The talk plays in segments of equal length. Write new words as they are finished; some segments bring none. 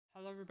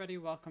Hello everybody,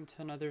 welcome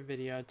to another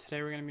video.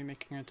 Today we're going to be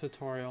making a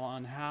tutorial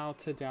on how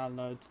to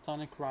download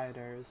Sonic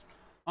Riders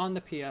on the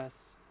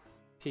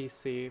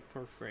PC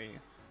for free.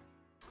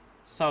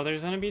 So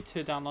there's going to be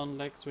two download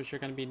links which you're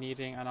going to be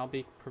needing, and I'll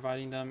be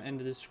providing them in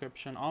the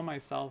description on my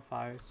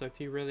Sellfy, so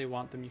if you really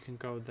want them you can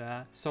go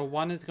there. So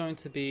one is going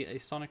to be a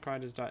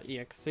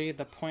sonicriders.exe.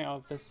 The point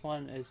of this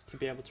one is to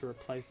be able to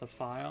replace a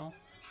file,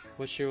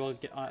 which you will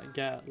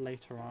get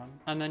later on.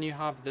 And then you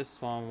have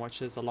this one,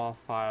 which is a lot of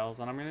files,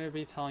 and I'm going to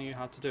be telling you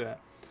how to do it.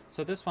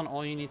 So this one,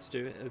 all you need to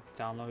do is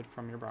download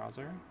from your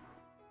browser.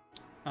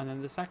 And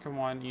then the second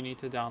one, you need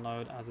to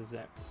download as a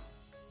zip.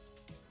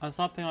 And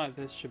something like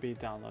this should be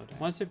downloading.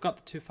 Once you've got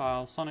the two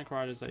files,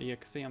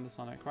 sonicriders.exe and the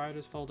Sonic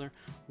Riders folder,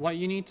 what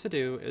you need to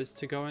do is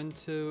to go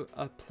into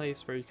a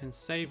place where you can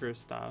save your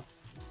stuff.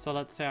 So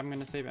let's say I'm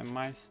going to save it in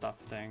my stuff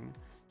thing.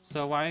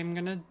 So what I'm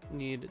going to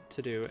need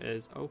to do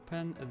is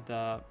open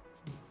the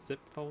zip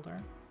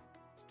folder.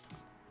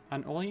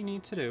 And all you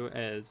need to do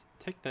is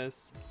take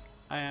this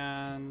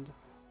and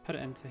put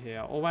it into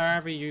here, or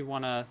wherever you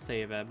want to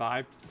save it, but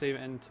I save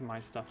it into my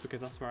stuff because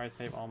that's where I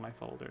save all my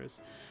folders.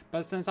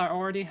 But since I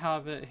already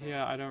have it here,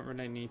 I don't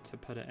really need to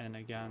put it in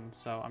again,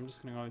 so I'm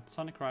just going to go with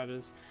Sonic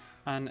Riders,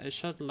 and it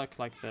should look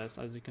like this.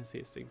 As you can see,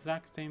 it's the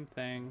exact same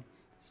thing,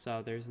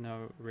 so there's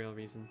no real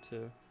reason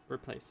to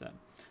replace it.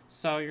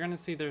 So you're going to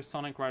see there's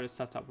Sonic Riders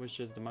setup,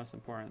 which is the most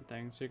important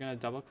thing. So you're going to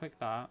double click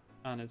that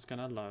and it's going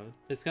to load.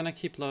 It's going to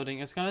keep loading.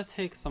 It's going to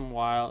take some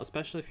while,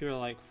 especially if you're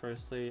like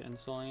firstly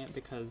installing it,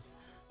 because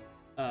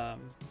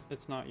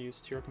it's not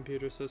used to your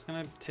computer, so it's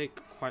going to take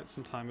quite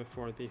some time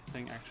before the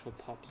thing actually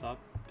pops up.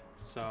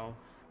 So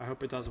I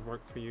hope it does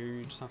work for you.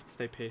 You just have to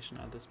stay patient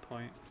at this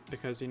point,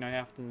 because you know you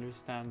have to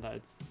understand that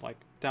it's like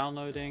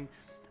downloading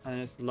and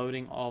it's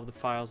loading all of the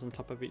files on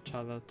top of each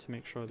other to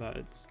make sure that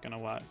it's going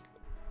to work.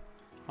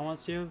 And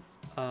once you've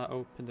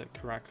opened it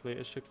correctly,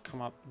 it should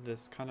come up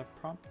this kind of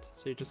prompt.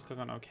 So you just click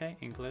on OK,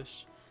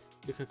 English,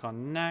 you click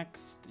on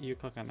next, you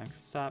click on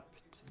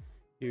accept,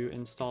 you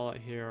install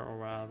it here or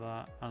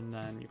wherever, and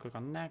then you click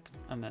on next,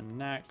 and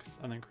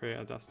then create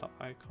a desktop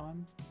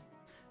icon,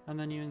 and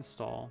then you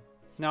install.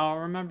 Now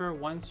remember,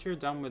 once you're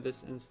done with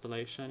this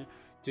installation,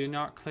 do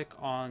not click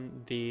on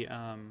the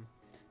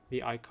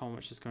icon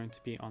which is going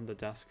to be on the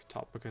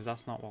desktop, because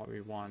that's not what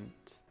we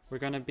want. We're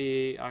going to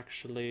be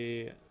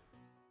actually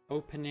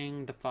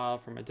opening the file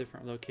from a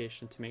different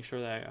location to make sure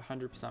that it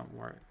 100%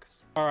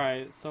 works.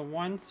 Alright, so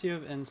once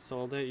you've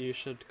installed it, you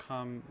should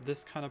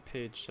this kind of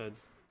page should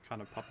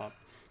kind of pop up.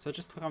 So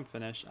just click on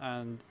finish,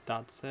 and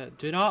that's it.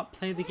 Do not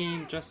play the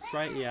game just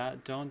right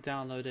yet. Don't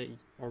download it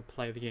or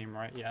play the game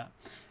right yet.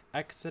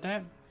 Exit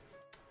it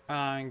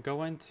and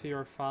go into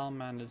your file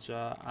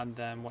manager, and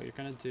then what you're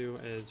going to do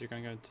is you're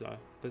going to go to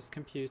this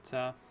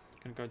computer,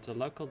 you're going to go to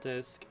local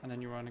disk, and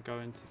then you want to go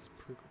into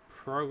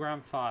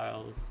program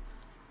files,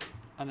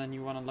 and then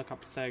you want to look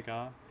up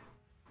Sega,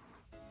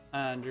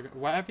 and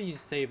wherever you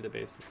saved it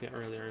basically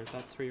earlier,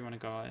 that's where you want to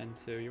go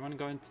into. You want to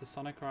go into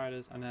Sonic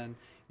Riders, and then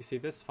you see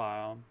this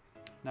file.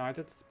 Now I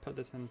did put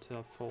this into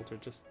a folder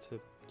just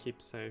to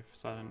keep safe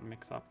so I didn't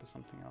mix up with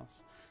something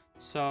else.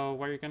 So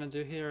what you're going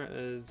to do here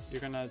is you're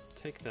going to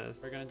take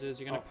this, what you're going to do is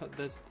you're going to put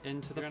this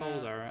into the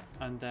folder,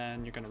 and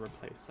then you're going to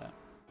replace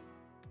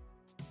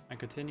it. And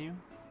continue.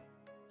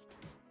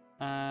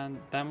 And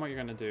then what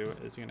you're going to do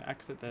is you're going to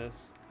exit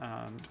this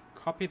and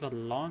copy the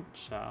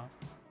launcher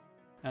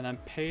and then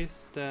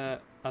paste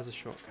it as a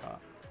shortcut.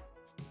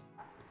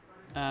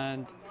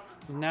 And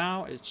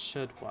now it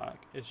should work.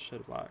 It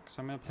should work.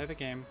 So I'm going to play the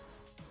game,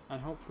 and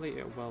hopefully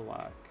it will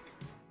work.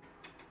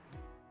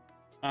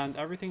 And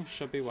everything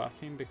should be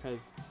working,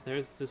 because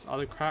there's this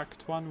other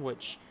cracked one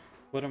which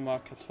wouldn't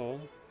work at all.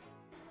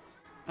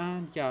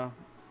 And yeah,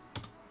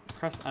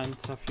 press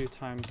enter a few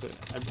times.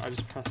 I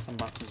just pressed some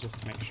buttons just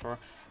to make sure.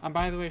 And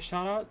by the way,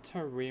 shout out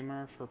to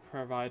Reamer for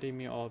providing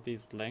me all of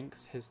these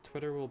links. His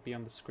Twitter will be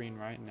on the screen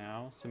right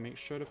now, so make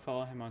sure to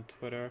follow him on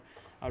Twitter.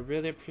 I'd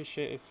really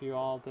appreciate if you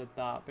all did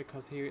that,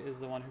 because he is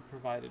the one who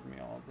provided me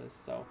all of this,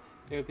 so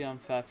it would be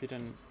unfair if you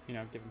didn't, you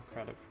know, give him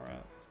credit for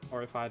it,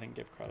 or if I didn't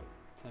give credit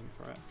to him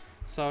for it.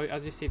 So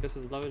as you see, this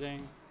is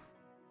loading,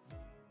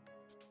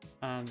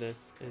 and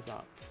this is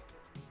up.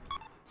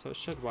 So it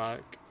should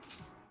work.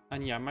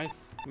 And yeah,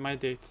 my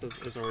data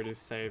is already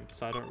saved,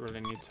 so I don't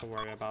really need to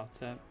worry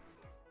about it.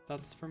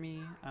 That's for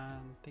me,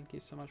 and thank you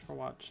so much for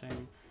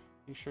watching.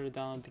 Make sure to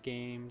download the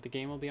game. The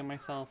game will be on my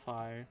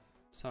Sellfy,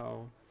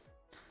 so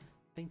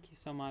thank you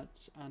so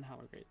much, and have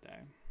a great day.